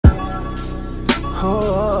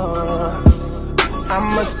Oh, I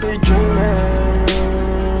must be dreaming,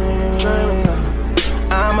 dreaming.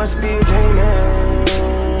 I must be dreaming,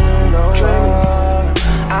 oh, dreaming.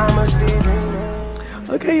 I must be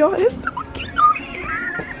dreaming. Okay, y'all, it's so cute.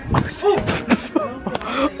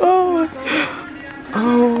 Oh.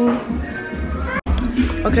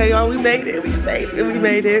 Okay, y'all, we made it. We safe and we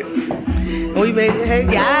made it. And we made it. Hey,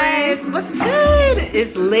 guys, what's good?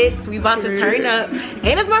 It's lit. We about to turn up, and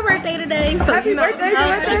it's my birthday today. So happy birthday,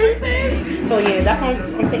 birthday. So yeah, that's why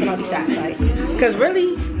I'm taking all these shots, like, cause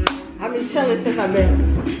really, I've been chilling since I've been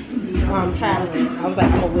traveling. I was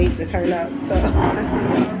like, I'm gonna wait to turn up. So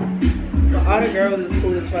but all the girls is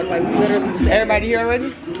cool as fuck. Like, we literally. Everybody here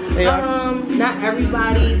already? Not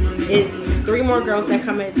everybody. It's 3 more girls that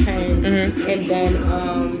come at 10, and then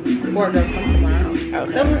 4 girls come tomorrow.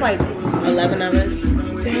 Okay. So it was like 11 of us.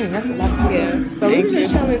 Dang, that's a lot. Yeah. So we were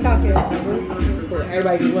just chilling, talking. Cool.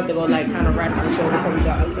 Everybody just went to go like kind of rest and chill before we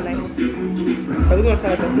got up tonight. So we're gonna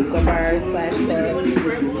set up a hookah bar / club.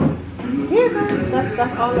 Yeah, guys,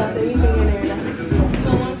 that's all that's anything in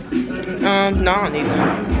there. No, I don't need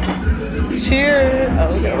one. Cheers.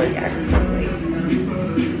 Oh, okay.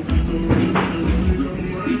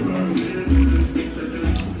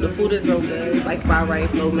 The food is real good. It's like fried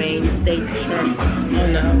rice, lo mein, steak, shrimp. Oh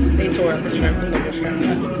no, they tore up the shrimp.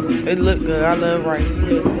 It looked good. I love rice.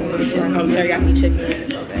 Teriyaki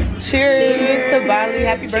chicken. Okay. Cheers to Bali.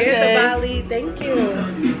 Happy birthday. Cheers to Bali. Thank you.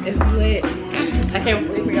 It's lit. I can't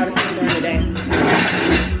wait for y'all to see it during the day.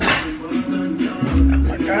 Oh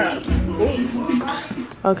my god.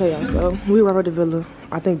 Okay, y'all. So we arrived at the villa.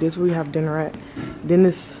 I think this is where we have dinner at. Then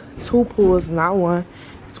there's 2 pools, not one.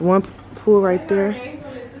 It's 1 pool right there.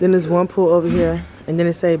 Then there's 1 pool over here. And then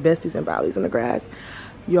it say besties and Bali's in the grass.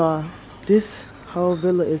 Y'all, this whole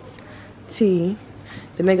villa is tea.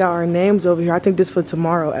 Then they got our names over here. I think this for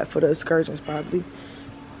tomorrow for the excursions probably.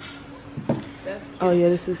 Oh yeah,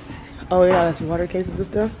 this is, oh yeah, that's water cases and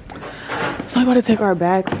stuff. So I'm about to take our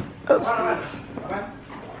bags. Oops.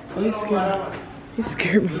 Oh, you scared me. You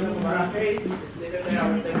scared me.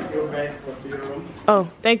 Oh,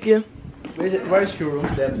 thank you. Where's your room?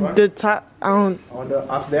 That's one. The top, I don't. On the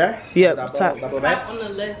up there? Yep, top. top. On the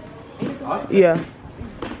left. Yeah.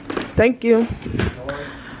 Thank you.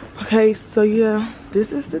 Okay, so yeah,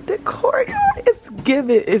 this is the decor, y'all. It's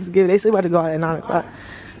giving. It's giving. They say about to go out at 9 o'clock.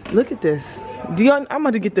 Look at this. Do y'all? I'm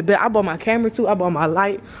about to get the bed. I bought my camera too. I bought my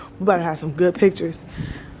light. We about to have some good pictures.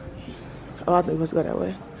 Oh, I think we're supposed to go that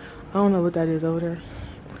way. I don't know what that is over there.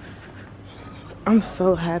 I'm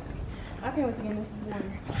so happy. I can't wait to get this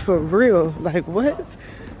morning. For real. Like, what?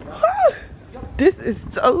 Woo! This is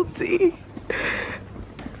so tea.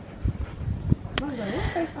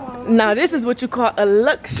 Now, this is what you call a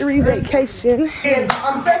luxury vacation.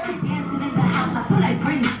 I'm sexy.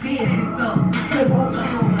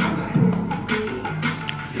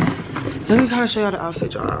 Let me kind of show y'all the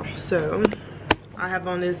outfit, y'all. So, I have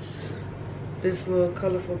on this little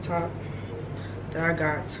colorful top that I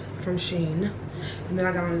got from Shein. And then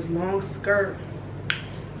I got on this long skirt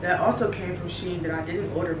that also came from Shein that I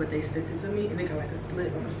didn't order, but they sent it to me. And it got like a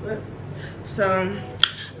slit on the foot. So,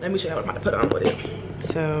 let me show you what I'm about to put on with it.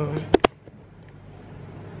 So,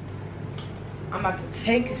 I'm about to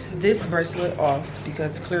take this bracelet off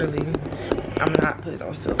because clearly I'm not putting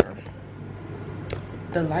on silver.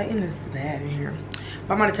 The lighting is bad in here.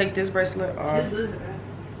 But I'm gonna take this bracelet off.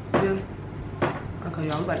 Yeah. Okay,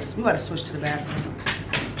 y'all, we about to switch to the bathroom.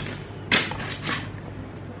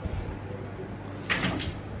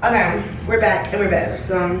 Okay, we're back and we're better.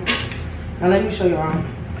 So now let me show y'all.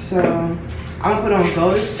 So I'm gonna put on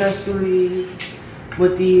gold accessories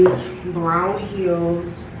with these brown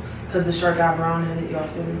heels because the shirt got brown in it. Y'all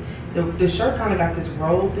feel me? The shirt kind of got this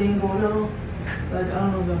roll thing going on. Like, I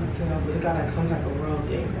don't know if y'all can tell, but it got like some type of roll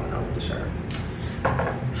thing going on with the shirt.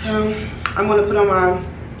 So I'm gonna put on my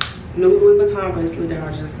new Louis Vuitton bracelet that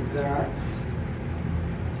I just got.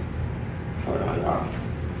 Hold on, y'all.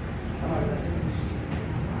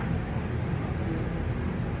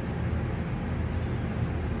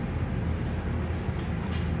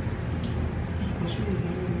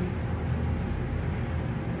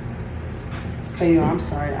 Okay, y'all, I'm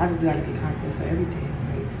sorry. I just gotta get content for everything.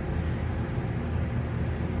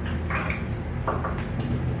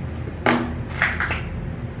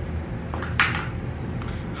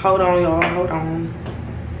 Hold on, y'all. Hold on.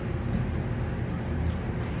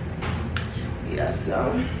 Yeah, so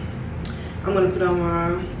I'm gonna put on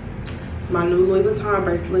my new Louis Vuitton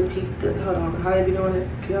bracelet. Peep this. Hold on. How they be doing it?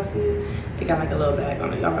 Can y'all see it? It got like a little bag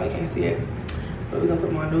on it. Y'all probably can't see it. But we're gonna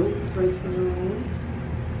put my new bracelet on.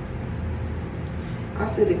 I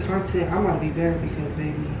said the content, I'm about to be better because,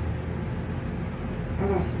 baby, I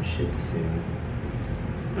got some shit to see.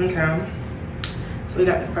 Okay. So we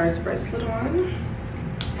got the first bracelet on.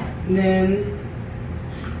 And then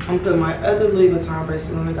I'm putting my other Louis Vuitton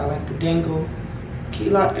bracelet on. I got like the dangle key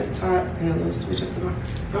lock at the top and a little switch at the bottom.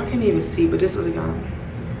 Y'all can't even see, but this is what we got.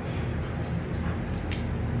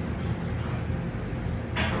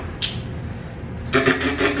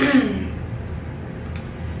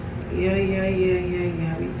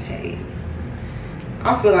 Yeah, we paid. I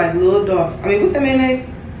feel like Lil Dolph. I mean, what's that man name?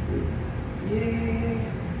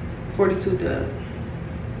 Yeah. 42 Dub.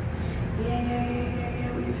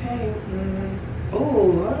 Yeah, we paid. Oh,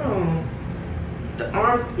 hold on. The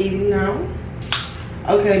arm's eating now.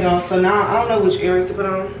 Okay, y'all, so now I don't know which earrings to put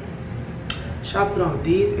on. Should I put on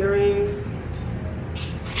these earrings?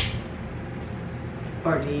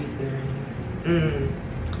 Or these earrings?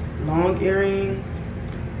 Long earring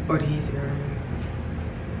or these earrings?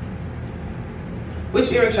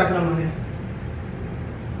 Which earring should I put on my head?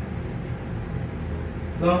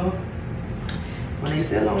 Long ones? When they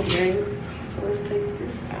said long earrings, so let's take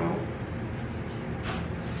this out.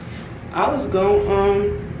 I was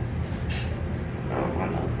going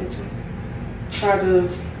try to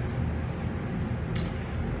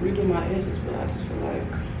redo my edges, but I just feel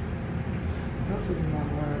like this is not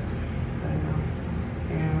work right now.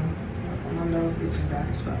 And my nose reaching back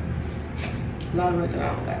as well. A lot of work that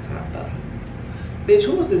I don't got time for. Bitch,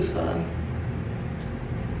 who was this for?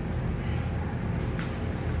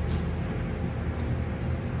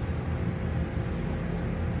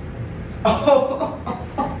 Oh,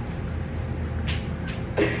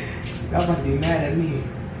 y'all about to be mad at me.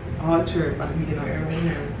 All trip about me getting on air right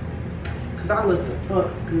now. Cause I look the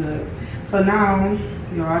fuck good. So now,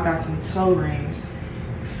 y'all, I got some toe rings.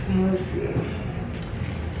 Let's see.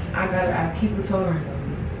 I keep a toe ring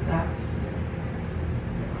on.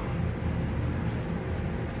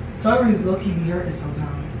 Toe rings low key be hurting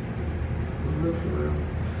sometimes. For real.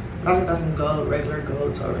 But I just got some gold, regular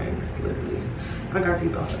gold toe rings, literally. I got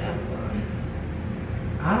these off of Amazon.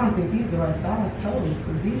 I don't think these are the right size toes,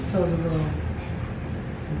 because these toes are a little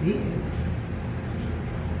big.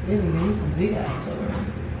 Really need some big ass toe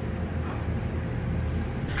rings.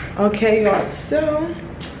 Okay, y'all, so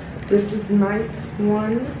this is night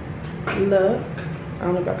one look. I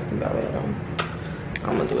don't know if I can see that way at all.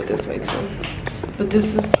 I'm gonna do it this way too. But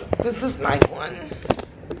this is night one.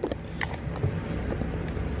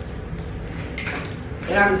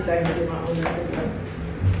 And I'm just saying I did my own makeup.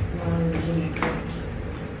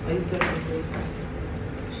 I used to have to see.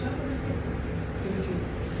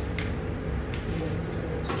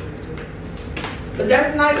 But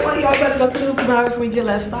that's night one. Y'all better go to the hookah bar when we get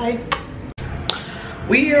left. Bye.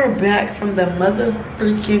 We are back from the mother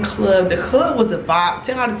freaking club. The club was a vibe.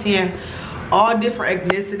 10 out of 10. All different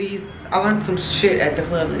ethnicities. I learned some shit at the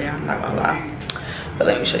club today. I'm not gonna lie. But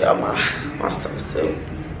let me show y'all my stuff too.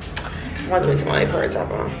 I'm about to wait till my leg her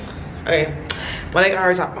top on. Okay. My leg got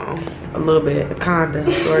her top on. A little bit.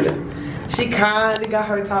 Kinda. Sorta. She kinda got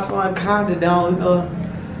her top on. Kinda don't. We go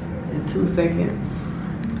in 2 seconds.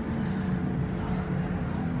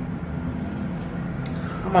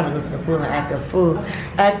 I'm about to go to the pool and act a fool.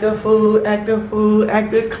 Act a fool, act a fool,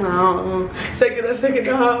 act a clown. Shake it up, shake it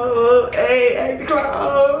down. Hey, act the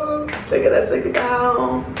clown. Shake it up, shake it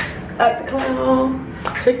down. Act the clown.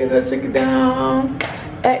 Shake it up, shake it down.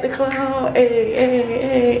 Act the clown. Hey, hey,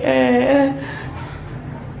 hey,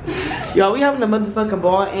 hey. Y'all, we having a motherfucking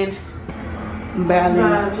ball in Bali.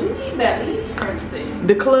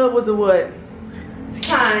 The club was a what?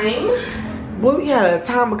 Time. Well, we had a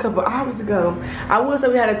time a couple hours ago. I would say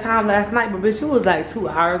we had a time last night, but bitch, it was like 2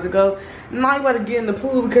 hours ago. Now you gotta get in the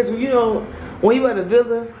pool because, you know, when you at a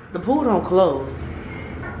villa, the pool don't close.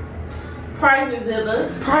 Private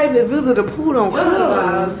villa. Private villa, the pool don't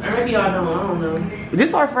close. Or maybe y'all don't, I don't know. This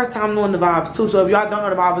is our first time knowing the vibes too, so if y'all don't know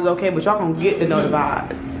the vibes, it's okay, but y'all gonna get to know the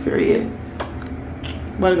vibes, period.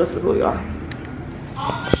 Wanna go to the pool, y'all.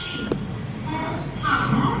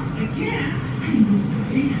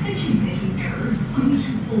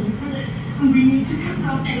 We need to cut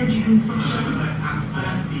down energy consumption. I'm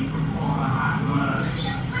thirsty for more hard work.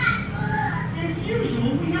 As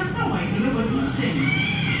usual, we have no idea what we're saying.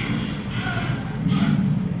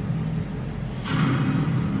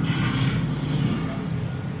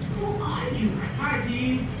 Who are you? Hi,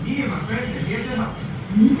 team. Me and my friends are here to help.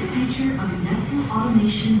 Meet the future of industrial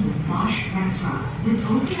automation with Bosch Restaurant. With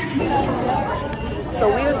open. So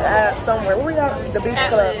we was at somewhere. Where we at? The beach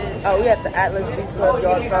club. Oh, we at the Atlas Beach Club,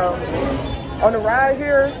 y'all. So on the ride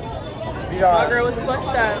here, y'all. My girl was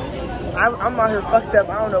fucked up. I'm out here fucked up.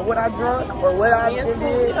 I don't know what I drunk or what I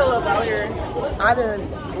did. I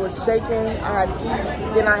was shaking. I had to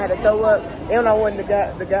eat. Then I had to throw up. And I wasn't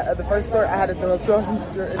the first store. I had to throw up 2 hours.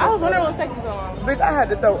 I was wondering what's taking so long. Bitch, I had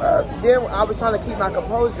to throw up. Then I was trying to keep my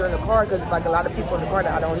composure in the car because it's like a lot of people in the car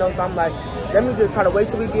that I don't know. So I'm like, let me just try to wait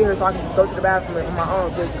till we get here so I can just go to the bathroom on my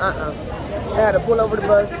own. Bitch, I had to pull over the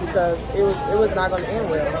bus because it was not going to end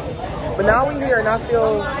well. But now we here and I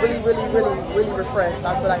feel really, really, really, really refreshed.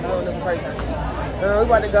 I feel like a whole different person. We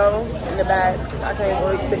about to go in the back. I can't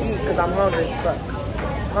wait to eat because I'm hungry as fuck.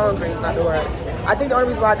 Hungry is not the word. I think the only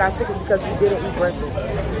reason why I got sick is because we didn't eat breakfast.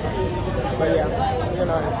 But yeah, you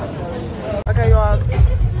know. Okay, y'all.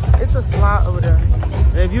 It's a slide over there.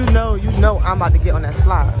 And if you know I'm about to get on that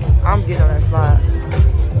slide. I'm getting on that slide.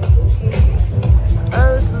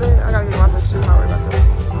 It's lit. I gotta get my picture. I'm not worried about that.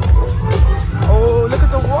 Oh, look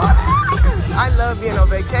at the water. I love being on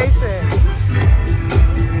vacation.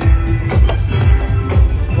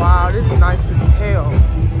 Wow, this is nice as hell.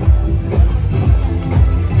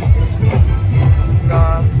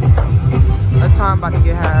 The time about to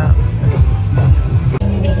get half.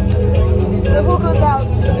 The hookah's out.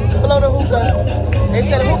 Below the hookah. They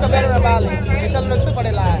said the hookah better than Bali. They telling the truth or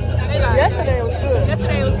they lied. Yesterday it was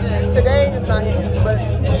good. Today it's not here. But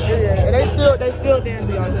yeah. And they still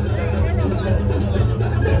dancing y'all to the same.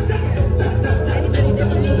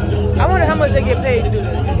 I wonder how much they get paid to do this.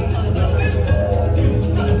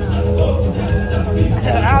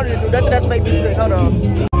 I don't even do nothing that's make me sick. Hold on.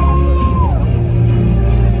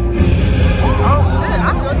 Oh shit,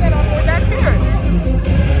 I feel that all the way back here.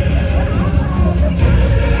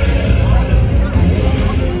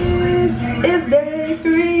 It's day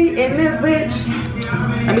 3 in this bitch.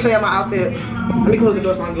 Let me show you my outfit. Let me close the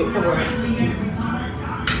door so I can get covered.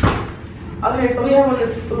 Okay, so we have on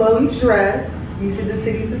this flowy dress. You see the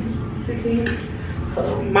titty?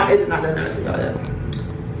 My edge is not done nothing about it.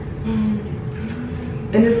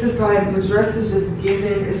 And it's just like the dress is just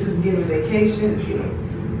giving. It's just giving vacation. It's giving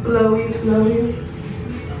flowy.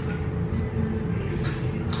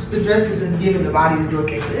 The dress is just giving. The body is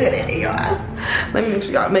looking good in it, y'all. Let me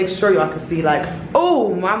make sure y'all can see. Like,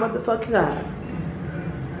 oh my motherfucking god!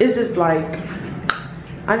 It's just like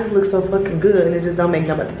I just look so fucking good, and it just don't make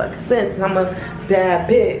no motherfucking sense. And I'm a bad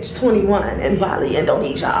bitch, 21 in Bali,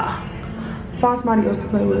 Indonesia. Find somebody else to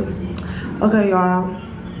play with. Okay, y'all.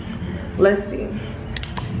 Let's see.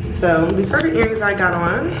 So these are the earrings I got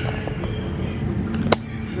on.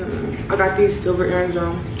 I got these silver earrings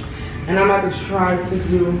on, and I'm about to try to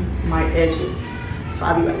do my edges. So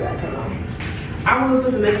I'll be right back. Hold on. I really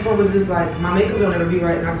put the makeup on, but just like my makeup will never be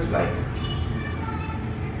right, and I'm just like,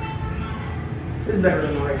 it's better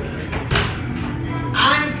than mine.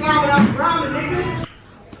 I ain't slowing up around, nigga.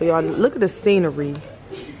 So y'all, look at the scenery.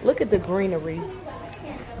 Look at the greenery.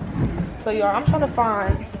 So y'all, I'm trying to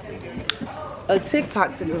find a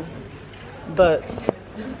TikTok to do, but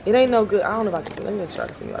it ain't no good. I don't know if I can see. Let me try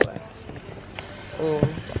to see me right away.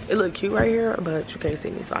 It look cute right here, but you can't see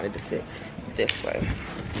me, so I need to sit this way.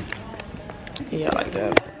 Yeah, like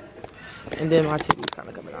that. And then my titty's kind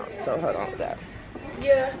of coming out, so hold on with that.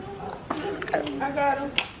 Yeah, I got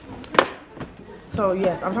him. So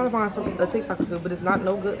yes, I'm trying to find a TikTok to do, but it's not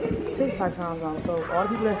no good TikTok sounds on. So all the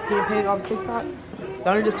people that's getting paid off TikTok,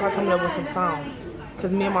 y'all need to start coming up with some sounds.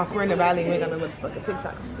 Cause me and my friend in Bali, we ain't got no motherfucking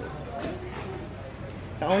TikToks to do.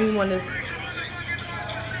 The only one is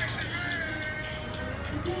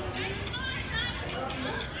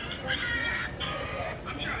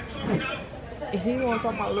he wanna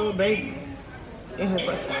talk about little baby in his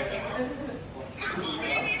restaurant.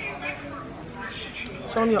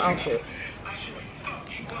 Show me your outfit.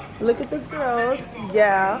 Look at the girls.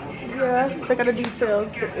 Yeah. Check out the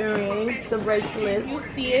details. The earrings, the bracelet. You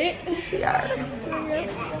see it? Yeah.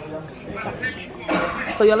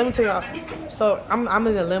 So y'all, let me tell y'all. So I'm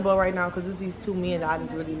in a limbo right now because it's these two men that I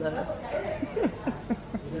just really love.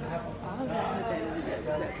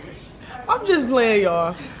 I'm just playing,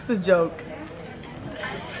 y'all. It's a joke.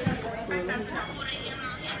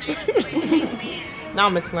 Now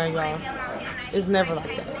I'm just playing, y'all. It's never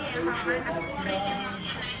like that.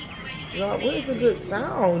 Y'all, what is a good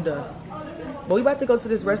sound? But we about to go to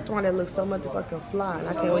this restaurant that looks so motherfucking fly, and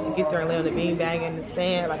I can't wait to get there and lay on the beanbag in the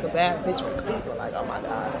sand like a bad bitch from Cleveland. Like, oh my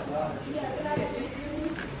god.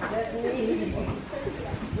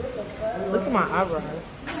 Look at my eyebrows.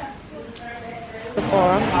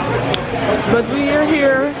 But we are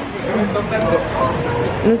here.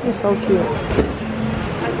 This is so cute.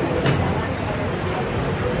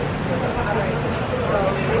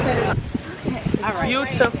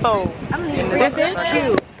 Beautiful. This is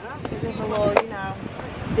cute. This is a little, you know,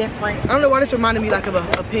 different. I don't know why this reminded me like of a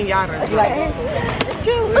pinata. Like, it's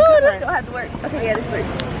cute. Oh, this gonna have to work. Okay, yeah, this works.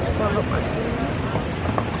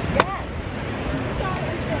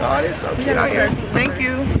 Oh, this is so cute out here. Thank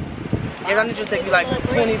you. Yes, I need you to take me like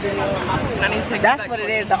 20 videos. I need to take That's what it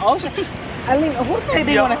is. The ocean. I mean, who said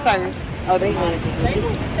they want to surf? Oh, they want to.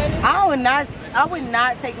 I would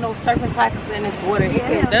not take no surfing classes in this water.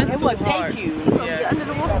 It would take you. Yeah. Under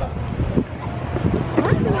the water.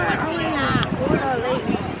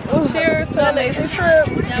 Cheers to an amazing trip.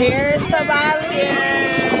 Cheers to Bali.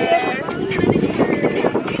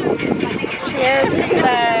 Cheers,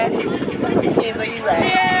 sister. Cheers, are you ready?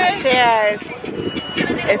 Cheers.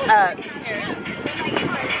 It's up.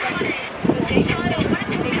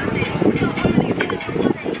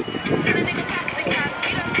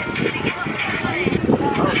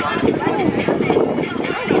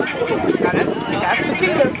 That's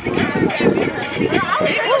tequila.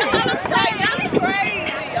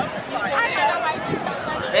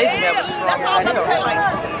 They never strong as hell.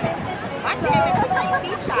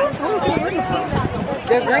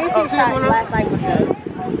 The green tea shot last night was good.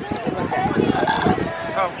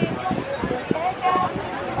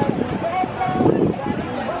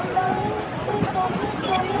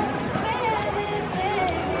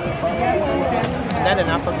 That did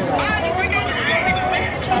not fucking up.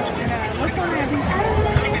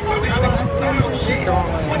 She's the wrong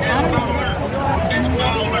one.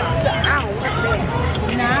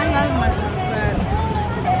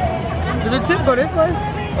 Did the tip go this way?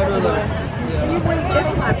 Or do it go?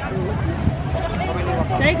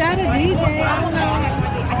 They got a DJ. I don't know.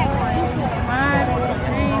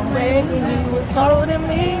 Baby, you was holding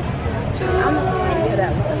me too. I'm gonna hear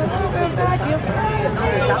that one.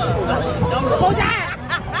 Hold that!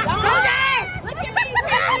 Hold that! Look at me!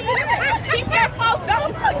 Keep your phone.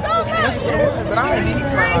 Don't But I ain't need to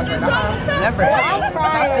cry. Never. I'm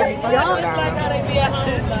crying.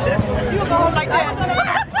 You go home like that.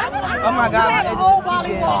 Oh my God, my edges just keep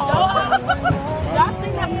getting. Y'all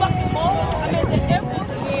seen that fucking ball? I mean, the airport?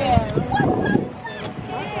 Yeah.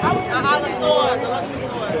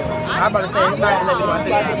 I'm about to say it's not even let me go on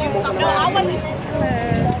TikTok. No, I wasn't.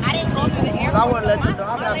 I didn't go through the airport. I would have let you know.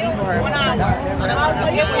 I'm not leaving her.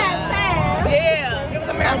 Yeah. It was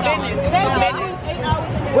American business.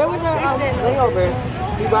 Where was your layover?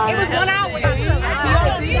 It was 1 hour.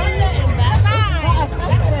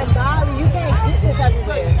 Bali, you can't get this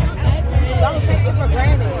everywhere. Don't take it for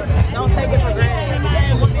granted. Don't take it for granted.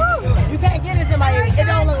 You can't get this in my area. It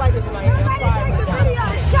don't look like this in my area. Somebody take the video.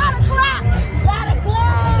 Shot a clap. Shot a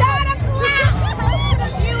clap. Shot a clap. To the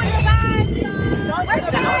view in the vibe. Let's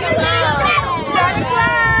do it. Shot a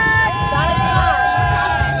clap. Shot a clap.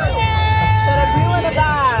 To the view and the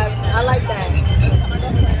vibe. I like that.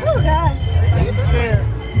 Oh, God. I'm scared.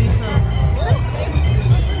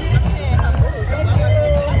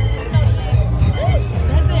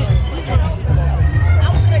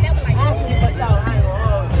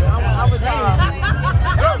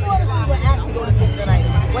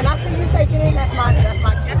 When I see you taking it, that's my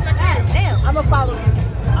Damn. I'm gonna follow you.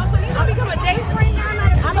 Oh, so you gonna become a day friend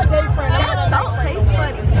now? I'm a day friend.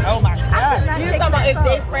 Oh my God. You talking about it's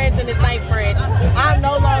day friends and it's night friends. I'm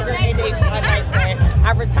no longer a night friend.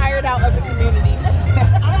 I retired out of the community.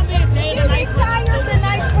 She retired the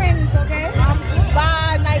night friends, okay?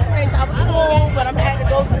 Bye, night friends. I'm cool, but I'm had to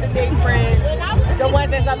go to the day friends. The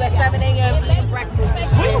ones that's up at 7 a.m. eating breakfast and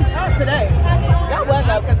shit. Up today. That was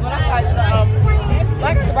up because when I got the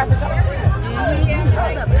breakfast shop.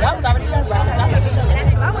 That was already done breakfast. I made sure.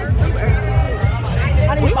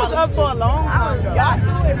 We was up for a long time ago. Y'all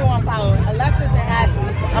two is who I'm following. Alexis and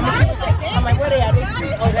Ashley. I'm like, where they at? They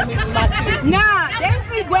sleep. Oh, that means it's not cute. Nah, they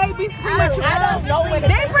sleep way premature. I don't know where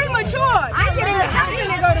They premature. I get in the house and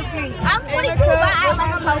they go to sleep. I'm 22, but I act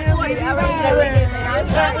like I'm about 40. I'm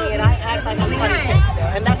 30 and I act like I'm 26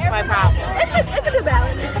 still. And that's my problem. It's a good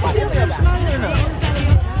balance.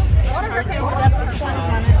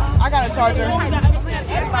 I got a charger. But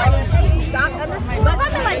if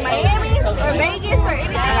I'm in like Miami or Vegas or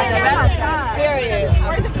anything like that, oh my God. Period.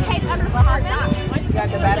 Or is it take under hard knocks? You got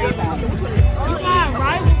the battery power.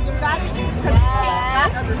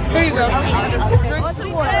 Here you go.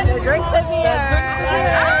 The drinks is here.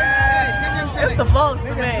 It's the vlog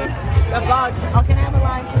for me. The vlog. Oh, can I have a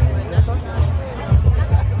line, please?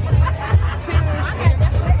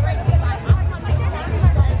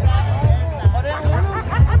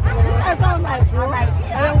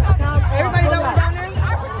 Everybody got one down there?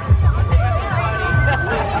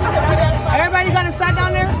 Everybody got a shot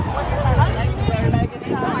down there?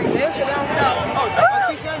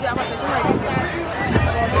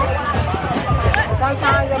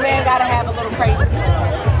 Sometimes a man gotta have a little crazy.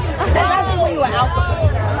 do an alphabet.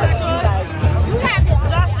 You have to.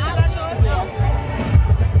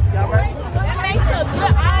 Make some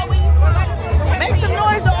good always. Make some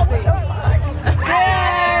noise over the fuck.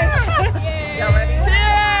 Cheers. Y'all ready?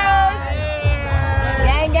 Cheers.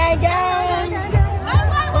 Gang, gang, gang.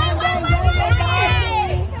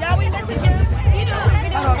 Y'all, we missing you.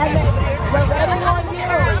 We're ready on you.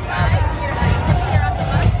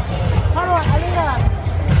 Hold on, Alina.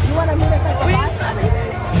 You want to meet us at the bus?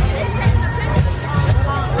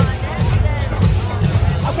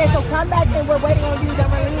 Okay, so come back and we're waiting on you. Then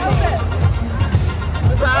we're leaving.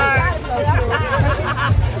 Sorry.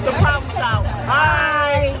 The problem's out.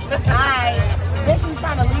 Hi. This is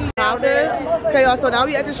trying to leave. Okay, y'all, so now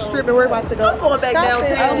we at the strip and we're about to go going back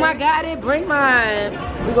downtown. Oh my God, I didn't bring mine.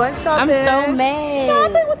 We're going shopping. I'm so mad.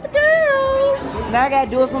 Shopping with the girls. Now I gotta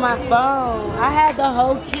do it for my phone. I had the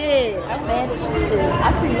whole kit. I'm mad as shit.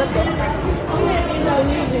 I see, look at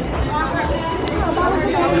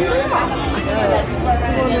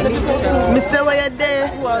Me say where you're there.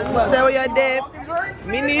 Me say where you're there.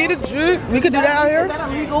 Me need a drink. We could do that out here.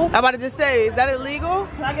 I'm about to just say, is that illegal?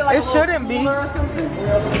 It shouldn't be.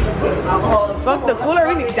 Fuck the cooler.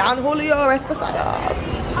 We need Don Julio, Esposado.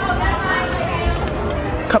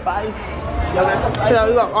 Cup ice. So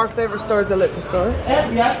we got our favorite store is the liquor store.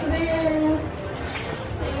 Yes, it is.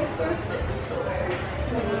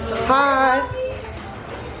 Hi.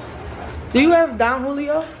 Do you have Don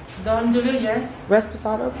Julio? Don Julio, yes.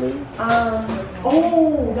 Resposado, please.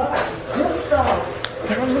 Oh, that's good stuff.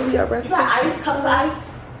 Don Julio, Resposado. Ice, cup ice.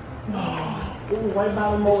 Ooh, what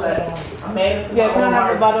bottle more? Yeah, can I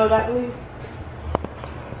have a bottle of that, please?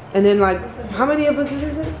 And then, like, how many of us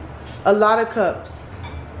is it? A lot of cups.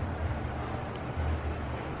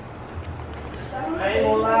 I ain't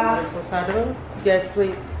gonna lie. Resposado? Yes,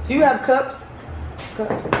 please. Do you have cups?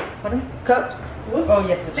 Cups. Pardon? Cups. Oh,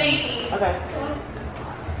 yes. Ladies, Okay.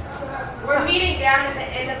 we're meeting down at the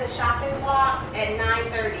end of the shopping block at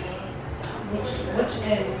 9:30. Which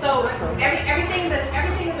end? So everything is a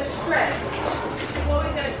strip.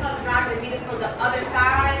 Chloe's gonna tell the driver to meet us from the other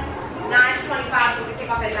side. 9:25, so we can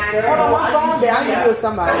take off at 9:30. Hold on, my phone there. I need to be with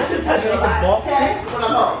somebody.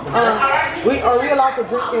 Are we allowed to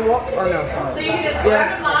drink and walk or no? So you can just grab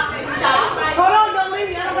the block and shop. Hold on, don't leave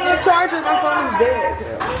me. I don't have a charger. My phone is dead.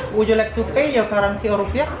 Would you like to pay your currency or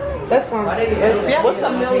rupiah? That's fine. What's a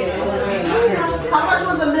million? How much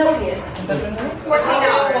was a million? $14.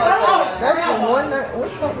 That's a one.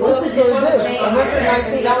 What's the store is this?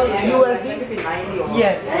 $119 USD.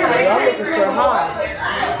 Yes. Y'all liquor store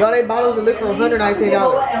high. Y'all, they bottles of liquor $119.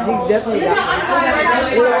 He definitely got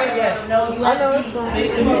it. Yes. I know it's fine.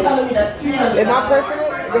 Am I pressing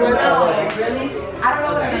it?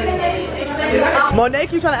 Monet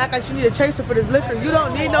keeps trying to act like she need a chaser for this liquor. You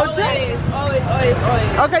don't need no chaser. Always.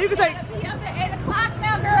 Okay, you can say. Be up at 8 o'clock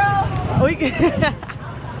now, girl. We can.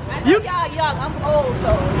 Y'all young. I'm old,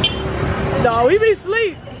 so. No, we be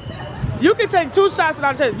sleep. You can take 2 shots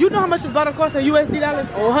without a chaser. You know how much this bottle costs in USD dollars?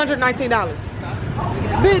 Or $119.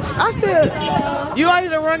 Bitch, I said, you all need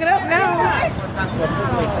to run it up now.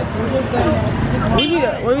 We need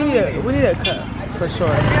a cup for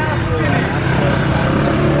sure.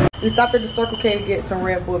 We stopped at the Circle K to get some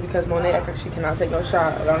Red Bull because Monet acted she cannot take no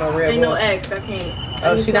shot. I don't know Red Bull. Ain't no X, I can't.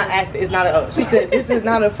 Oh, she not acting. It's not a. Oh, she said this is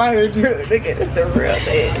not a fire drill. Nigga, it's the real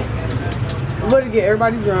thing. I'm going to get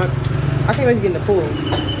everybody drunk. I can't wait to get in the pool.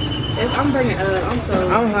 I'm bringing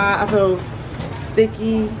I'm hot. I feel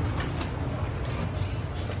sticky.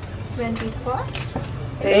 24.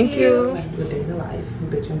 Thank you. Good day in the life.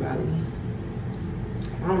 Bitch in Bali.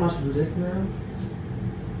 I don't want to do this now.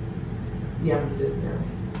 Yeah, I'm gonna do this now.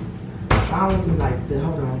 I don't want to like the,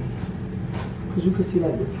 hold on. Cause you can see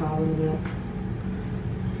like the towel in that.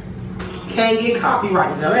 Can't get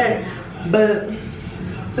copyrighted, okay? But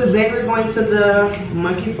today we're going to the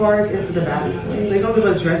monkey forest and to the Bali swing. They're gonna give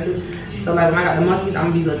us dresses. So like when I got the monkeys,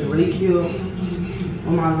 I'm gonna be looking really cute with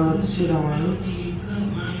my little shit on.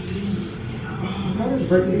 How does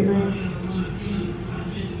breaking down?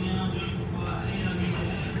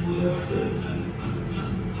 Let's see.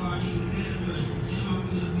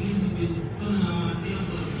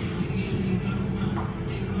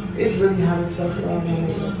 It's really hot as fuck.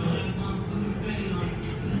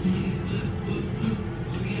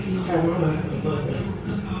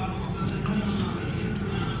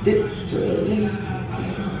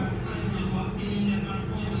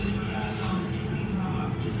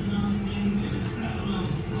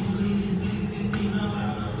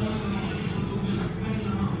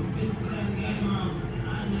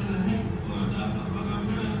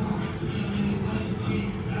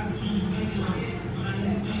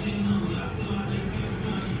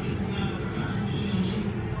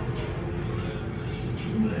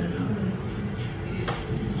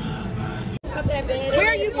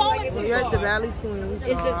 It's So just you're at the Bali Swings.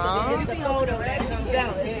 It's just it's the photo that comes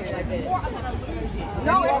out like that.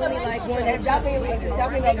 No, it's a rental. It's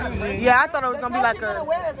definitely Yeah, I thought it was gonna be like a.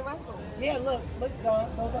 Where is a rental? Yeah, look, those are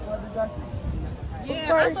the dresses.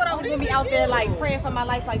 Yeah, I thought I was gonna be out there like praying for my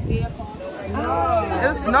life, like dear Father.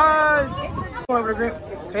 It's nice. Come over the green.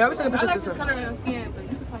 Hey, y'all, we take a picture of this one.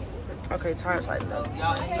 Okay, turn side though.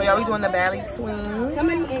 So y'all, we doing the Bali Swings.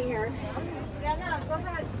 Somebody in here.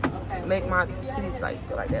 Make my titties like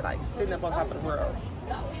feel like they're like sitting up on top of the world.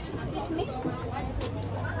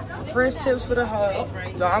 French tips for the hoe.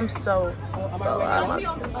 Yo, I'm so out of my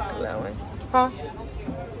that way. Huh?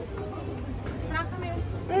 Can I come in,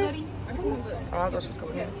 buddy? Oh, I'll go just go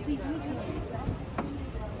ahead.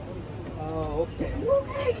 Oh, okay.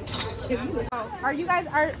 Are you guys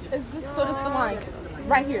is this so this the line?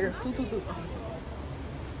 Right here.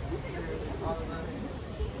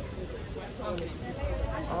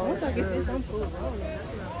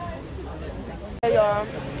 Hey y'all,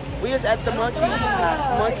 we is at the monkey. I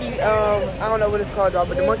don't know what it's called, y'all,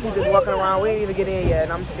 but the monkey's just walking around. We ain't even get in yet,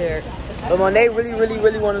 and I'm scared. But when they really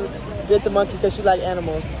want to get the monkey because she like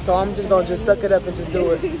animals, so I'm just gonna suck it up and just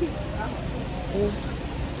do it.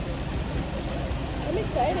 I'm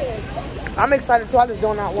excited. I'm excited too. I just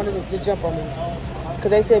do not want it to jump on me because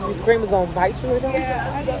they said if you scream, it's gonna bite you or something.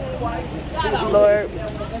 Yeah, Lord.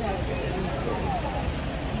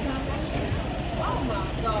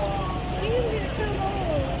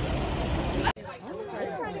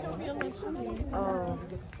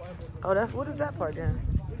 Oh, that's what is that part then?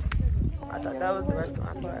 I thought that was the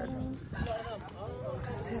restaurant part. What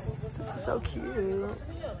is this? This is so cute.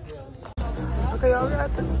 Okay, y'all, we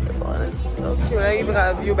got this bar. It's so cute. I even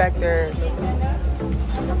got a view back there.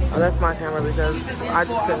 Oh, that's my camera because I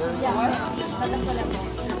just couldn't.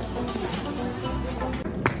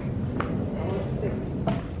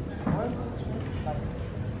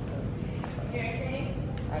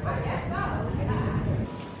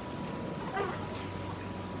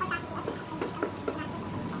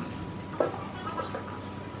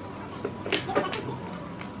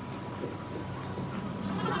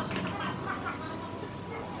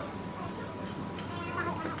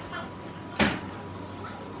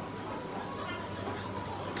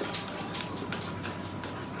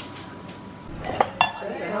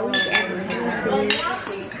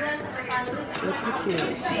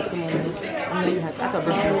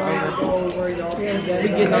 We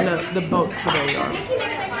getting on the boat today, y'all.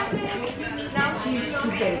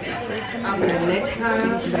 Next time,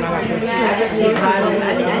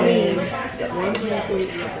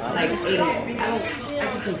 like 8.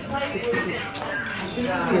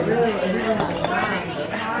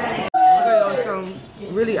 Okay, y'all, so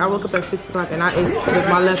really, I woke up at 6 o'clock and I ate with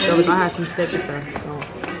my leftovers. I had some steak and stuff, so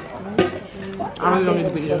I really don't need to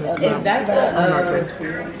be eating this. Is that the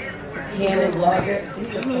Hannah's lager?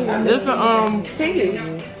 This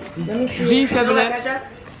G7X.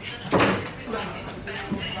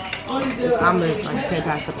 This omelet, I can't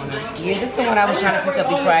pass up on that. Yeah, this is the one I was trying to pick up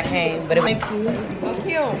before I came, but it was so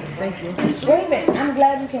cute. Thank you. Wait a minute, I'm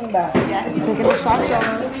glad you came back. Yeah, taking a shot,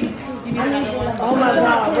 y'all. Oh my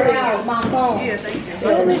God, where's my phone? Yeah, thank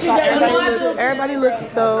you. Everybody looks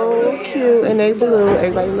so cute and they blue.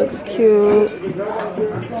 Everybody looks cute.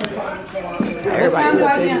 Everybody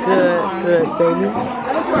looking good, baby.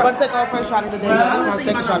 I'm about to take our first shot of the day. That's my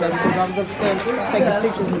second shot of it because I was upstairs taking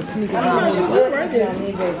pictures and sneaking out.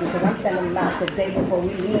 Because I'm sending them out the day before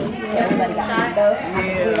we leave. Everybody got their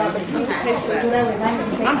stuff.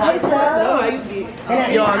 I'm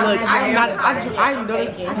Y'all, look, I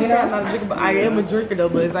can say I'm not a drinker, but I am a drinker though.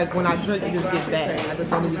 But it's like when I drink, it just gets bad. I just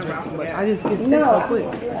don't need to drink too much. I just get sick so quick. I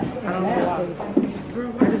don't know why.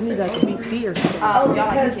 Girl, I just need like a BC or something. y'all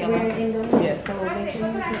like tequila? Yeah. So make sure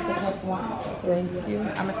you take the plus one. Thank you.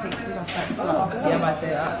 I'm going to take, we're going to start slow. Yeah, I'm about to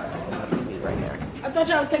say that. Right there. I thought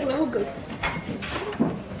y'all was taking the hookahs.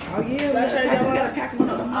 Oh yeah, we gotta pack one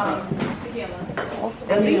of them.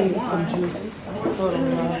 I need some juice.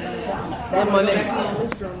 That money.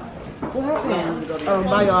 What happened?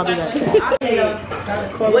 Bye y'all, I'll be back.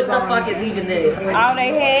 What the fuck is even this? All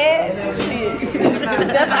they had? Shit.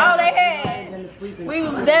 That's all they had. We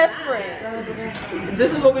was desperate.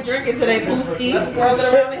 This is what we're drinking today, Pooski. Swirl it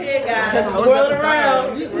around the head, guys. Swirl it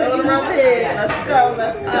around. Swirl it around the head. Let's go,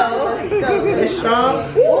 let's go. It's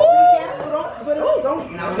strong. Don't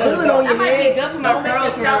feel it on your head. Good for my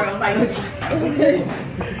curls,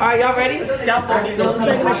 All right, y'all ready? Scalp focus. Let's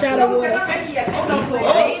take a shot of water.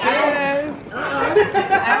 Cheers.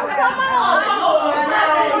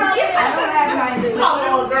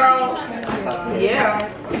 Yeah.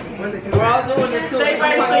 We're all doing it too. Stay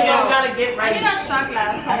ready so y'all gotta get I ready. need a shot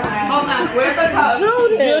glass. Hold on. Where's the cup?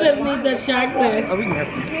 Judith needs the shot glass. Oh, we can have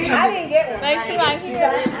it. I didn't get one. Like she like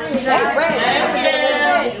here. That's red.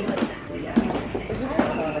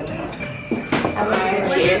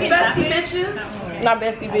 Cheers, bestie bitches. Not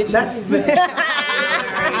bestie bitches.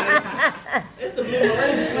 It's the blue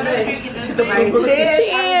one. Cheers.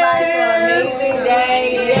 Everybody for an amazing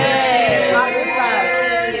day. Yes.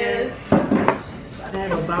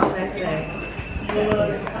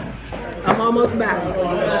 I'm almost back.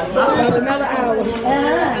 Another hour.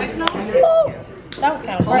 That was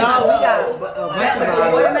kind of No, we got a bunch of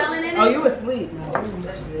Watermelon in it? Oh, you asleep.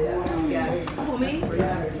 Who, me?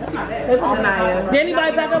 Shania. Did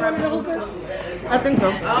anybody back up under the hookah? I think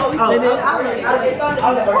so.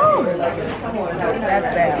 That's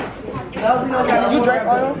bad. You drink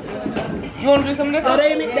oil? You want to drink some of this? Oh,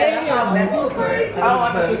 they in it. They in it.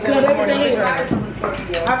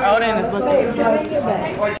 Oh, they in the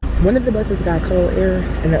bucket. One of the buses got cold air,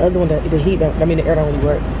 and the other one, the heat don't, I mean the air don't really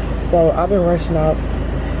work. So I've been rushing out.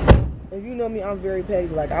 If you know me, I'm very petty.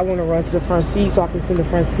 Like, I want to run to the front seat so I can sit in the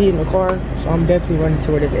front seat in the car. So I'm definitely running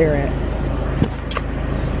to where there's air at.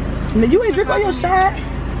 Man, you ain't drink all your shot?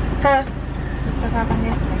 Huh?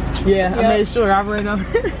 Yeah, I made sure. I ran over.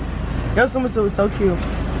 Your swimsuit was so cute. Look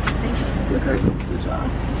at her swimsuit, y'all.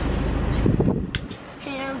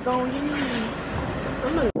 Hands on your knees.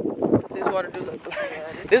 This water do look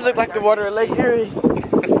like this look like the water of Lake Erie. Yo,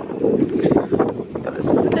 this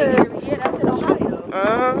is good. Yeah, that's in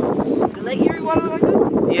Ohio. The Lake Erie water like this?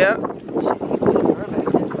 Yep.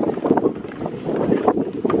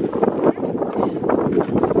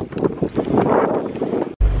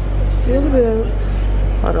 Feel the belt.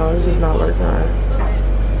 Hold on, it's just not working out.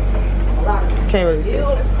 Can't really see.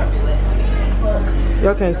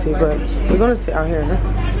 Y'all can't see, but we're gonna sit out here.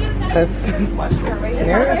 Cause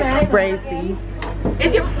it's crazy.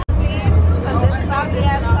 Is your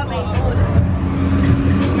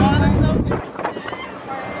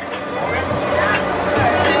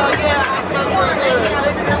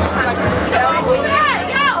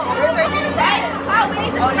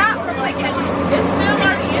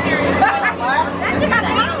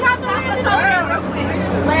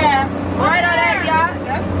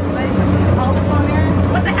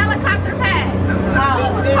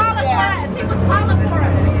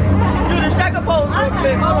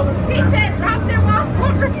he said drop them off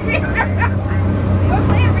over here. We're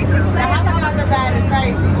playing rich people. The helicopter pad is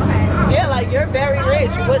crazy. Yeah, like you're very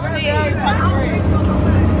rich. What's the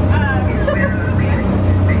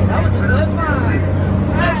That was a good one.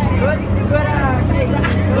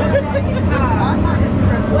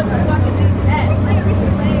 What the fuck is that?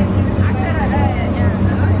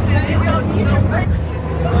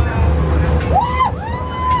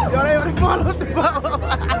 Y'all ain't even fall off the boat.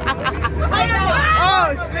 Oh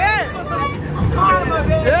shit!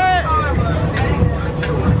 Shit!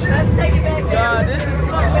 Let's take it back down. God, this is so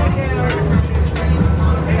bad.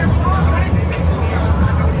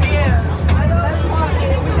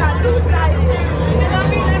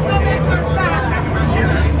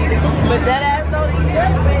 But that ass don't eat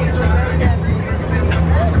that.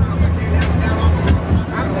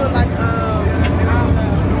 I feel like I don't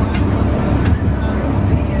know.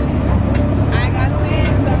 I got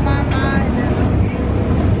sins on my mind.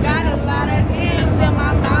 Got a lot of ends in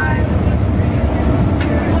my mind.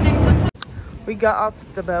 We got off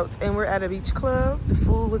the boat and we're at a beach club. The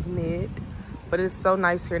food was mid, but it's so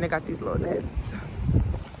nice here and they got these little nets.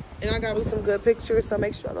 And I got me some good pictures, so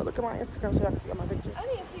make sure y'all look at my Instagram so y'all can see all my pictures. I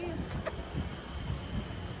didn't see it.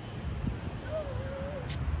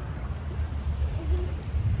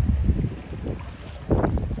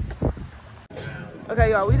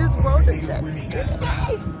 Okay, y'all, we just rode the jet ski.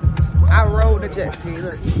 I rode the jet ski,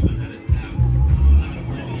 look.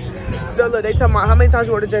 So look, they talking about how many times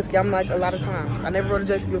you rode a jet ski. I'm like, a lot of times. I never rode a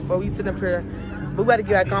jet ski before. We sitting up here, but we gotta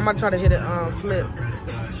get back on. I'm about to try to hit a flip.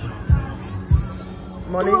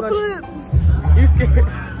 Monet, flip. You scared?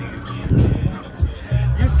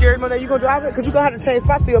 You scared, Monet? You gonna drive it? Cause you gonna have to change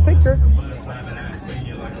spots for your picture.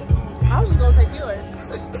 I was just gonna take yours.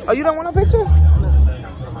 Oh, you don't want a picture?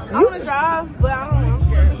 I wanna drive, but I don't know. I'm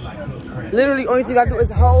scared. Literally, only thing you gotta do is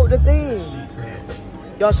hold the thing.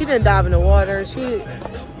 Y'all, she didn't dive in the water.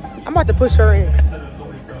 I'm about to push her in.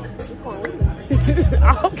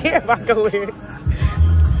 I don't care if I go in.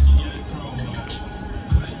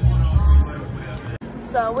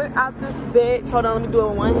 So we're out this bitch. Hold on, let me do it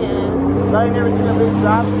with one hand. Y'all ain't never seen a bitch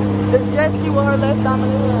drop. This jet ski with her left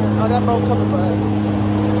dominant hand. Oh, that boat coming for us.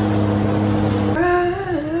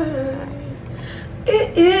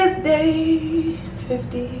 It is day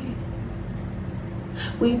 50.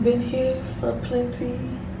 We've been here for plenty.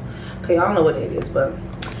 Okay, y'all know what it is, but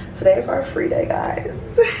today is our free day, guys.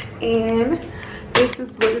 And this is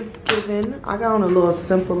what it's given. I got on a little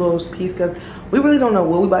simple little piece because we really don't know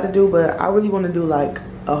what we about to do, but I really want to do like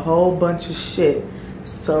a whole bunch of shit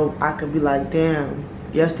so I could be like, damn,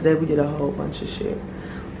 yesterday we did a whole bunch of shit.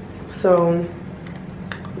 So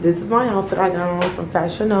this is my outfit I got on from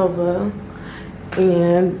Fashion Nova,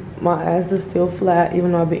 and my ass is still flat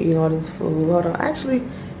even though I've been eating all this food. Hold on, actually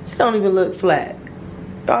it don't even look flat.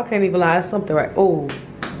 Y'all can't even lie, it's something right. Oh,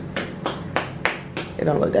 it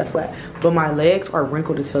don't look that flat, but my legs are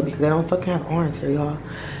wrinkled as hell because they don't fucking have arms here, y'all.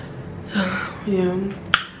 So yeah,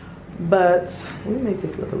 but let me make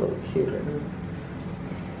this look a little cuter.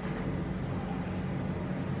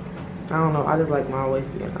 I don't know, I just like my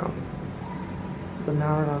waist being out, but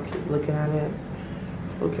now I'll keep looking at it.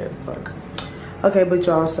 Okay, fuck. Okay, but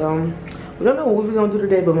y'all, so we don't know what we're gonna do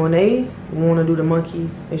today, but Monet want to do the monkeys,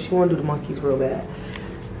 and she want to do the monkeys real bad.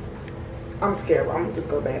 I'm scared, but I'm gonna just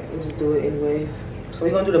go back and just do it anyways. So we're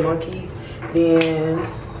gonna do the monkeys, then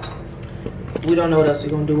we don't know what else we're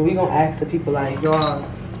gonna do, but we're gonna ask the people like, y'all,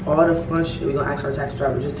 all the fun shit. We're gonna ask our taxi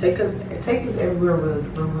driver, just take us everywhere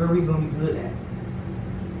where we gonna be good at.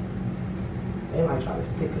 They might try to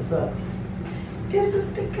stick us up. It's a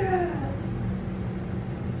sticker.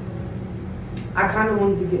 I kind of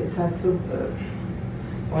wanted to get a tattoo, but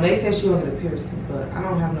well, they said she wanted a piercing, but I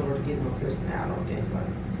don't have nowhere to get no piercing now, I don't think. Like,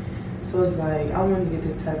 so it's like, I wanted to get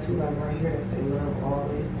this tattoo like right here that say love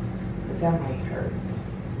always, but that might hurt.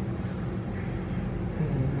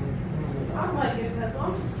 I might get a tattoo.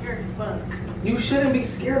 I'm just scared as fuck. You shouldn't be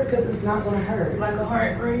scared because it's not gonna hurt. Like a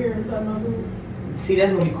heart right here or something. See,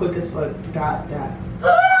 that's gonna be quick as fuck. Dot.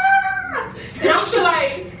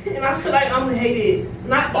 And I feel like I'm gonna hate it.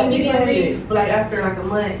 Not immediately, but like after like a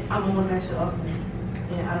month, I'm gonna want that shit off me.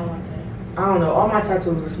 And I don't want that. I don't know. All my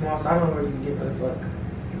tattoos are small, so I don't really give a fuck.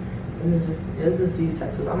 And it's just these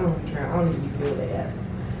tattoos. I don't care. I don't even be seeing what they ask.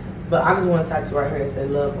 But I just want a tattoo right here that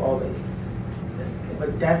said love always.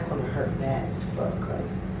 But that's gonna hurt bad as fuck. Like,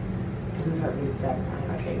 this hurt me that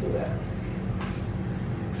I can't do that.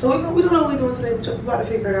 So we don't know what we're doing today, but we're about to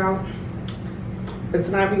figure it out. But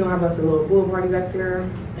tonight we're gonna have us a little pool party back there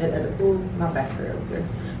at the pool. Not back there, up there.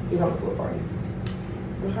 We're gonna have a pool party.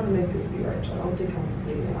 I'm trying to make this be right, y'all. I don't think I'm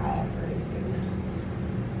taking my ass or anything.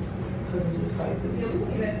 Because it's just like this.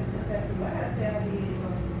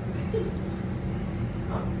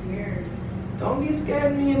 I'm scared. Don't be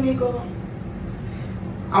scared of me, amigo.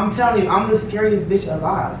 I'm telling you, I'm the scariest bitch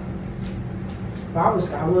alive. But I was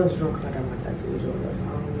drunk when I got my tattoo, so I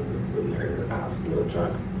don't really hurt it. I was a little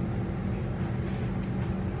drunk.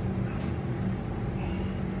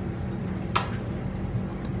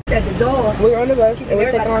 At the door. We're on the bus and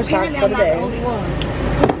we're taking our shots for the day.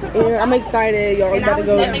 Yeah, I'm excited, y'all. We gotta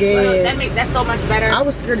go again. That's so much better. I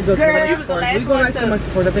was scared to go to the before. We go like so much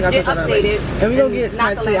before. I think I told y'all that. And we gonna get a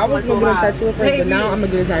tattoo. I was gonna get a tattoo at first, but now I'm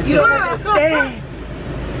gonna get a tattoo. You don't understand.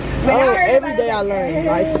 Oh, every day I learn.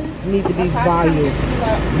 Life need to be valued.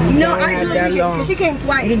 No, I do. She came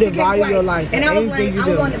twice. You need to value your life. And I was like, I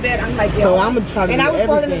was on the bed. I'm like, yo. So I'm gonna try to do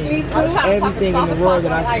everything. Everything in the world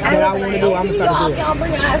that I want to do, I'm gonna try to do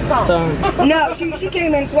it. So no, she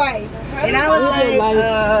came in twice, and I was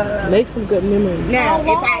like, make some good memories. now if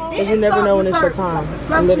I did, because you never know when it's your time.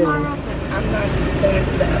 Literally. I'm not going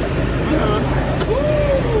to the elephants.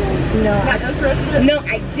 No,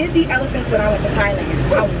 I did the elephants when I went to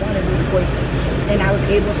Thailand. I want to do the koi fish, and I was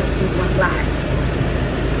able to squeeze one slide.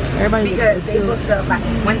 Everybody because they booked up like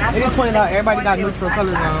when I just pointed out everybody got neutral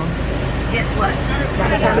colors on. Guess what? By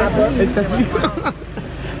the time I booked, except you.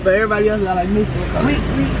 But everybody else got like neutral colors.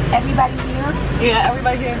 Everybody here? Yeah,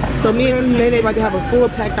 everybody here. So me and Nene about to have a full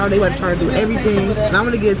packed out. They about to try to do everything, and I'm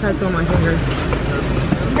gonna get a tattoo on my fingers.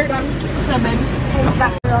 What's up, baby?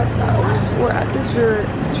 We're at the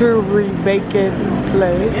jewelry baking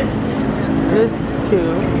place. It's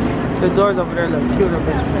cute. The doors over there look cuter,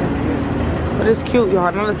 but you can't see it. But it's cute, y'all.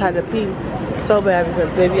 I just had to pee so bad because,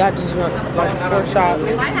 baby, I just drank like 4 shots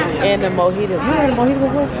and a mojito. You had a mojito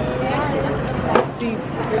before? See,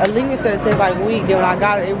 Alina said it tastes like weed. Then when I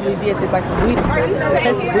got it, it really did taste like some weed. It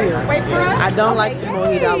tasted weird. I don't like the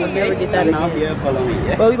mojito. I would never get that again.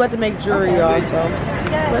 But we about to make jewelry, y'all, so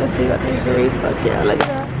let's see what the jewelry is. But yeah, look at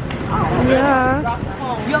that. Yeah.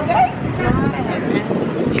 You okay?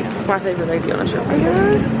 It's my favorite lady on the show.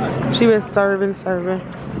 Yeah. She been serving.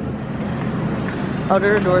 Oh,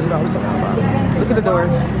 there are the doors that I was talking about. Look at the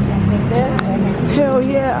doors. Hell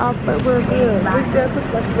yeah, we're good.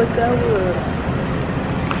 Look that wood.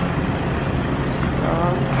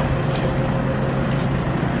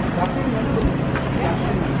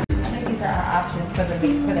 I think these are our options for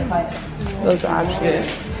for the class. Those are options.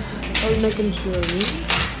 I was making jewelry.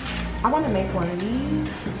 I want to make one of these.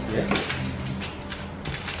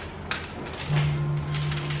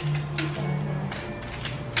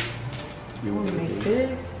 You want to make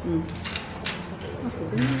this?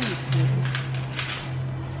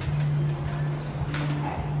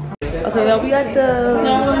 Okay, now we at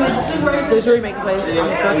the jewelry making place.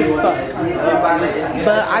 I'm drunk as fuck.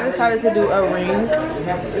 But I decided to do a ring.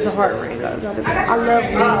 It's a heart ring. I love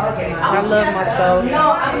me. I love myself.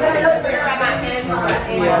 Yeah.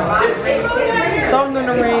 So I'm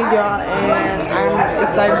gonna ring y'all, and I'm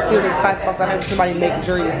excited to see this class box. I know somebody make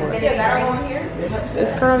jewelry for it.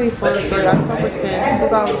 It's currently for October 10th,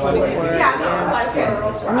 2024. And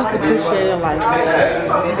I'm just appreciating life.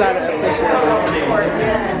 You gotta appreciate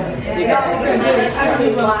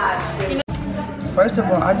life. First of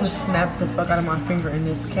all, I just snapped the fuck out of my finger in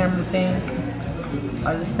this camera thing.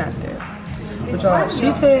 I just snapped it. But y'all,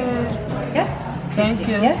 she said, Yeah. thank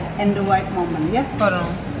you. Yeah. And the white moment. Yeah. Hold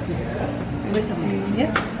on. Wait a minute.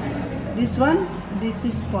 Yeah. This one. This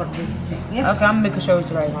is for this thing. Yeah. Okay, I'm making sure it's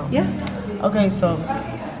the right one. Yeah. Okay, so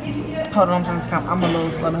hold on, I'm trying to count. I'm a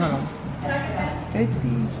little slow. Hold on. 50.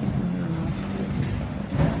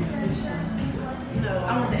 I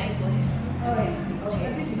want the ankle.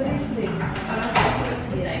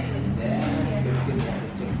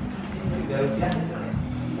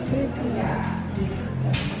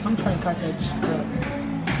 I'm trying to calculate this shit up.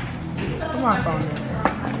 Put my phone in.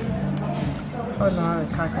 Hold on, I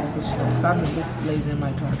gotta calculate this shit up because I'm this lazy in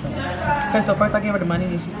my truck. Okay, so first I gave her the money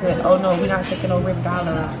and she said, oh no, we're not taking no rip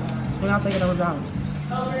dollars. We're not taking no rip dollars.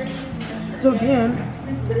 So then,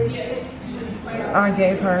 I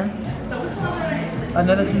gave her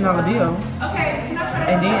another $10 bill.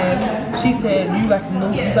 And then she said, you got the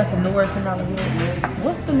newer $10 bills.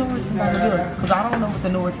 What's the newer $10 bills? Because I don't know what the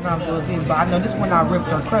newer $10 bills is, but I know this one I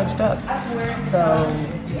ripped or crunched up. So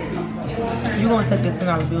you gonna take this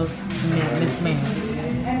 $10 bill, Miss Man?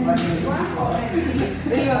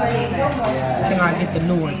 Can I get the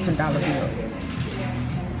newer $10 bill?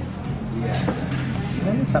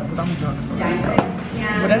 Let me stop because I'm drunk.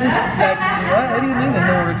 But that is like, what do you mean the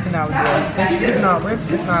newer $10 bill? It's not ripped,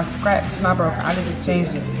 it's not scratched, it's not broken. I just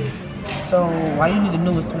exchanged it. So why you need the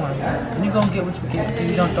newest one? You gonna get what you get and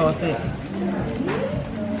you don't throw a fit.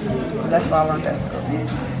 That's why I learned at school.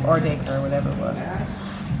 Or daycare or whatever it was. I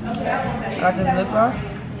got this lip gloss.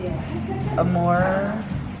 A more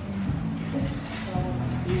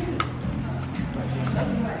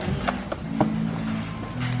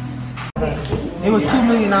it was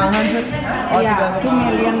 2,900,000 altogether. Yeah.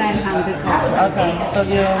 2,900,000. Okay, so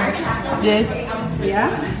then this. Yeah.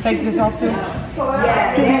 Take this off too. Another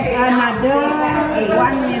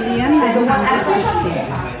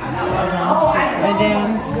 1,950,000. And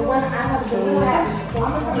then 2, 4,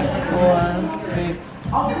 6.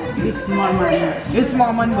 This small money. It's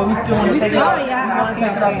small money, but we still want to take it off. Yeah, We want to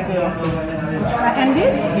take it off still. And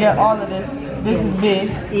this? Yeah, all of this. This is big.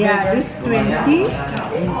 Yeah, bigger.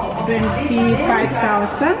 this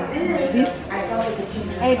 25,000. This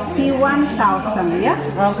 81,000.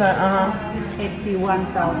 Yeah. Okay.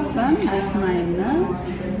 81,000. This minus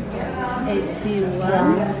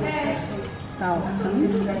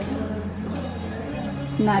 81,000.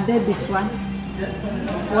 Another this one.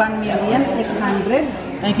 1,800,000.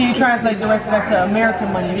 And can you translate the rest of that to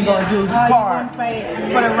American money? You're gonna do card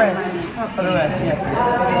for the rest. For the rest, yes.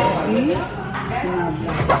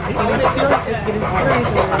 It's getting serious.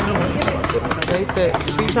 They said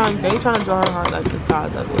they trying to draw her heart like the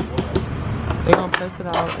size of it. They gonna press it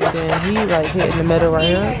out, and then he like hit in the middle right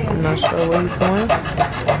here. I'm not sure what he's doing,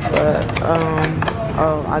 but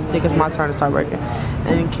oh, I think it's my turn to start working.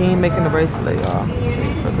 And King making the bracelet, y'all.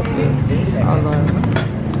 So confused.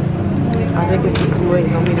 I think it's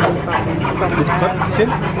waiting on me to do something.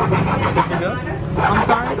 I'm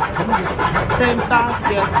sorry? Same size?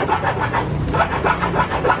 Yes. I'm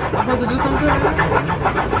supposed to do something?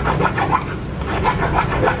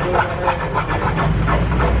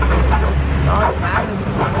 Oh, it's happening.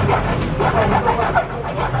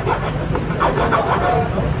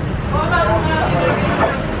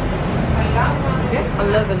 I'm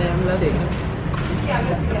loving it. I'm loving it.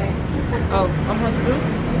 Oh, I'm supposed to do?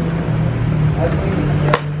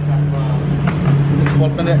 Just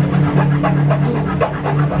open it.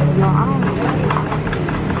 No, I don't know.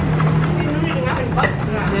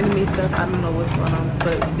 Handing me stuff, I don't know what's going on.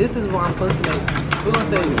 But this is what I'm supposed to make. We're gonna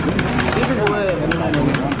say, this is what. I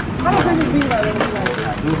don't think it's me like that.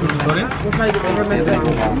 Sorry? What's how you get the hair messed up?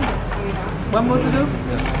 What I'm supposed to do?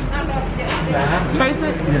 Trace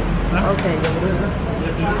it? Yes. Okay.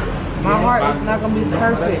 My heart is not gonna be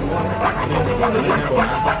perfect.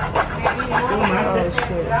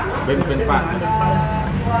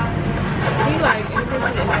 He like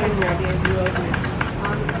interested in every idea you open it.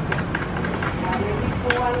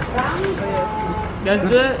 That's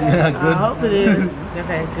good? Yeah, good. I hope it is.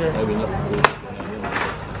 Okay, good.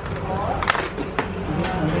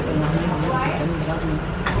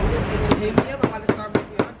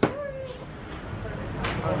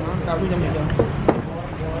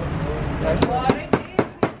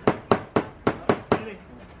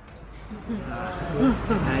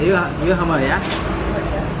 You how much, yeah?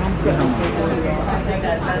 You how much?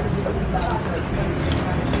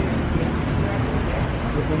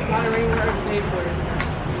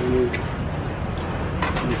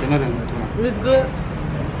 It's good?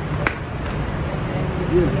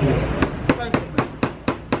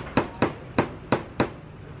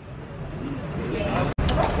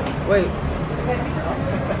 Wait.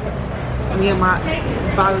 Me and my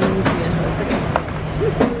Bali museum.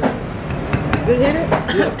 Good hitter?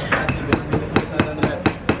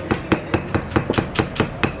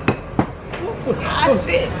 Ah,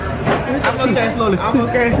 shit. I'm okay. Slowly. I'm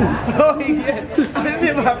okay. Oh, yeah. I just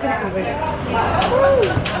hit my back.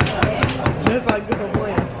 That's like good for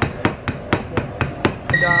playing.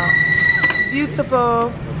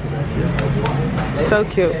 Beautiful. So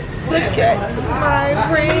cute. Look at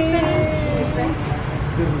my ring.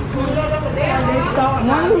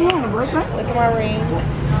 Look at my ring.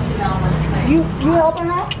 You helping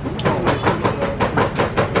her?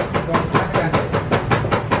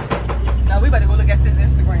 No, we better go look at his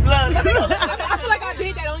Instagram. I feel like I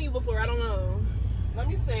did that on you before. I don't know. Let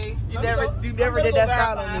me see. You never did that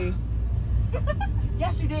style on me.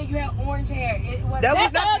 Yes, you did. You had orange hair. It was. That's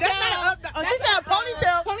That's not an up. Oh, she said a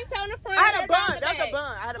ponytail. Ponytail in the front. I had a hair bun. down the That's a back.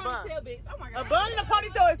 bun. I had a bun. Ponytail, bitch. Oh my A god. bun and a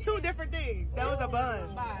ponytail is two different things. That was a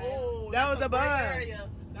bun. That was a bun.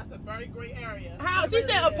 That's a very great area. How? She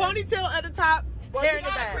said a ponytail at the top, hair in the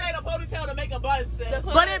back. Create a ponytail to make a bun, sis.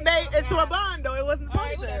 But it made into a bun though. It wasn't a All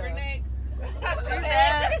right, whatever, ponytail. next. She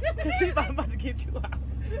mad because she about to get you out.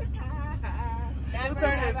 Who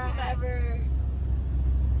turned it?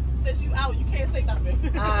 Since you out, you can't say nothing.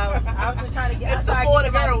 I was just trying to get. It's the four of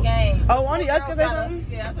the girls. Oh, only us can say something?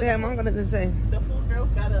 Yeah, Damn, I'm gonna say. the four girls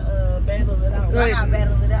gotta battle it out. Go ahead. I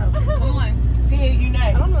battle it out. Come on. Tia, you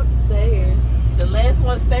next. I don't know what to say here. The last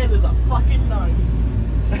one standing is a fucking knife.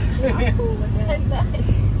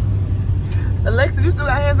 Alexa, you still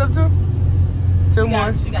got hands up too? Two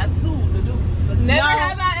more. She got two. The deuce. Never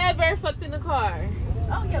have I ever fucked in the car.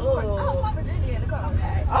 Oh yeah, of course. Oh, Papa did in the car.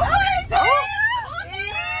 Okay.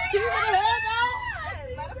 She's in the head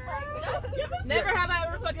Never have I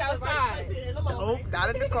ever fucked outside. now? Nope, not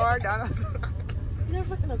in the car, not outside. Never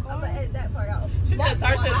fucked in a car. I'm gonna edit that part out. She says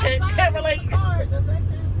her says can't relate.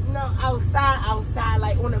 No, outside,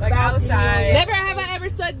 like on the Like balcony. outside. Never have I ever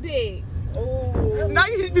sucked dick. Oh. Now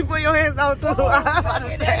you need to put your hands out too. I was about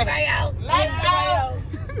to say. Let's go.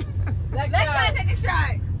 Let's go take a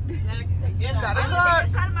shot. Shot of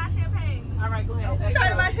Shot of my champagne. All right, go ahead.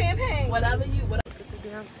 Shot of my champagne. Whatever you.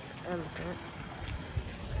 Damn elephant.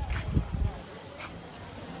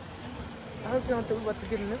 I hope you don't think we're about to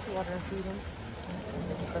get in this water and feed them.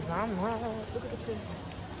 Because I'm not. Look at the fish.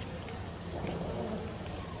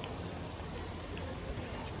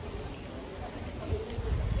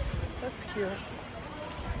 That's cute.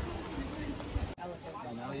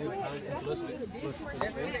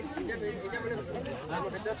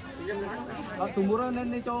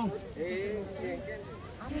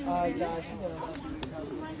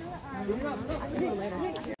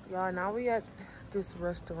 Y'all, now we at this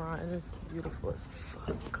restaurant and it's beautiful as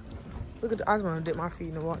fuck. Look at the, I just want to dip my feet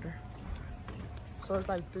in the water. So it's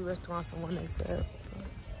like 3 restaurants in one, they said.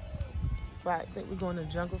 But I think we're going to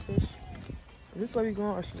Jungle Fish. Is this where we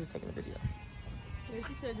going or is she just taking a video? Yeah,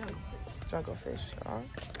 she said Jungle Fish. Jungle Fish, y'all.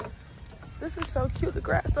 This is so cute, the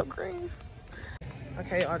grass so green.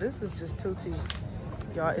 Okay, y'all, this is just too tea.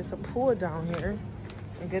 Y'all, it's a pool down here.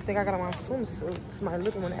 And good thing I got on my swimsuit. Somebody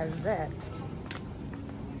looking one at that.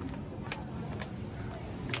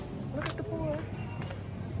 Look at the pool.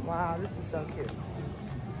 Wow, this is so cute.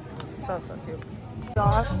 So cute.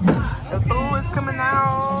 Y'all, the pool is coming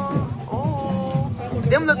out. Oh,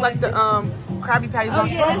 them look like the Krabby Patties on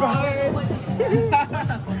SpongeBob.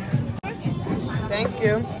 Thank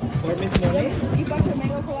you.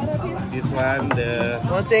 This one, the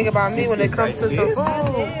One thing about me when it comes to some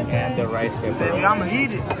food, and the rice pepper. baby, I'ma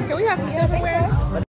eat it. Can we have some silverware?